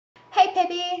Hey,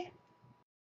 Pibby!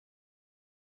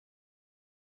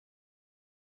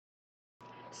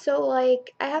 So, I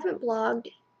haven't vlogged,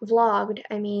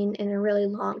 in a really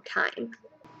long time.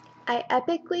 I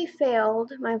epically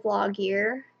failed my vlog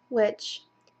year, which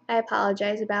I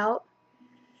apologize about,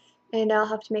 and I'll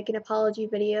have to make an apology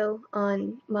video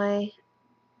on my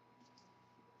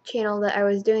channel that I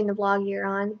was doing the vlog year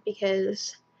on,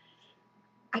 because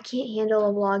I can't handle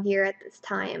a vlog year at this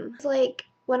time. It's like,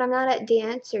 when I'm not at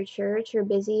dance or church or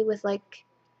busy with,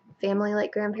 family,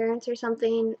 grandparents or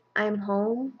something, I'm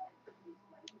home,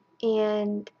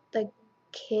 and the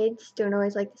kids don't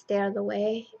always like to stay out of the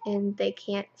way, and they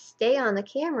can't stay on the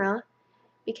camera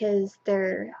because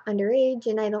they're underage,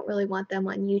 and I don't really want them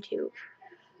on YouTube.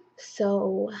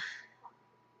 So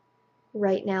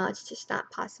right now it's just not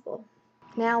possible.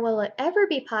 Now, will it ever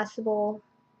be possible?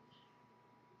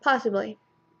 Possibly.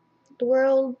 The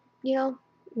world,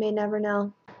 may never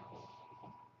know.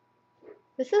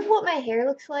 This is what my hair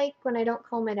looks like when I don't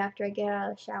comb it after I get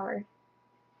out of the shower.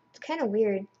 It's kind of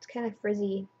weird. It's kind of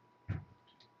frizzy.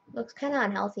 Looks kind of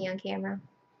unhealthy on camera.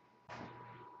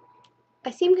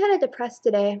 I seem kind of depressed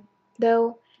today,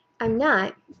 though I'm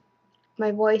not.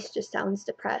 My voice just sounds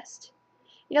depressed.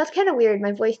 It's kind of weird.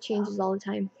 My voice changes all the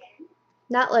time.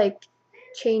 Not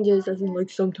changes as in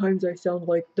sometimes I sound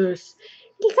like this.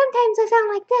 Sometimes I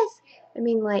sound like this.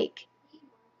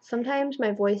 Sometimes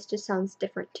my voice just sounds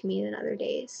different to me than other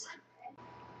days.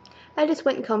 I just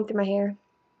went and combed through my hair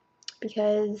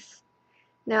because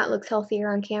now it looks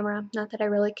healthier on camera. Not that I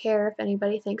really care if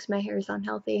anybody thinks my hair is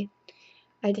unhealthy.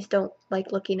 I just don't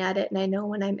like looking at it, and I know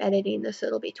when I'm editing this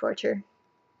it'll be torture.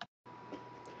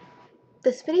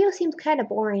 This video seems kind of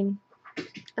boring.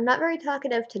 I'm not very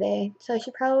talkative today, so I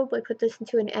should probably put this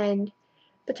into an end.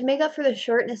 But to make up for the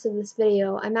shortness of this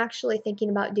video, I'm actually thinking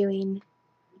about doing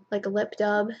a lip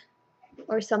dub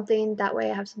or something. That way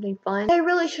I have something fun. I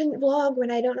really shouldn't vlog when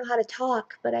I don't know how to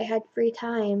talk, but I had free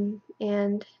time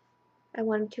and I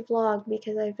wanted to vlog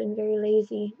because I've been very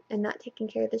lazy and not taking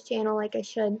care of this channel like I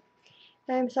should.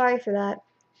 And I'm sorry for that.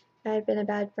 I've been a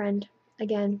bad friend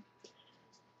again.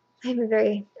 I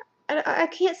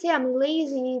can't say I'm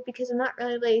lazy because I'm not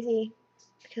really lazy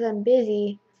because I'm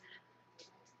busy,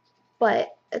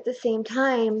 but at the same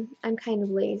time, I'm kind of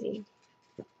lazy.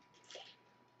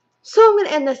 So I'm going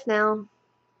to end this now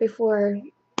before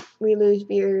we lose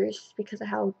viewers because of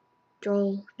how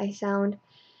droll I sound.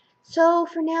 So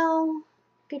for now,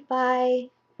 goodbye,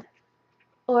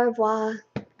 au revoir.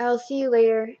 I'll see you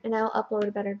later, and I'll upload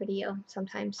a better video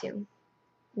sometime soon.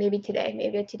 Maybe today.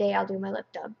 Maybe today I'll do my lip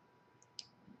dub.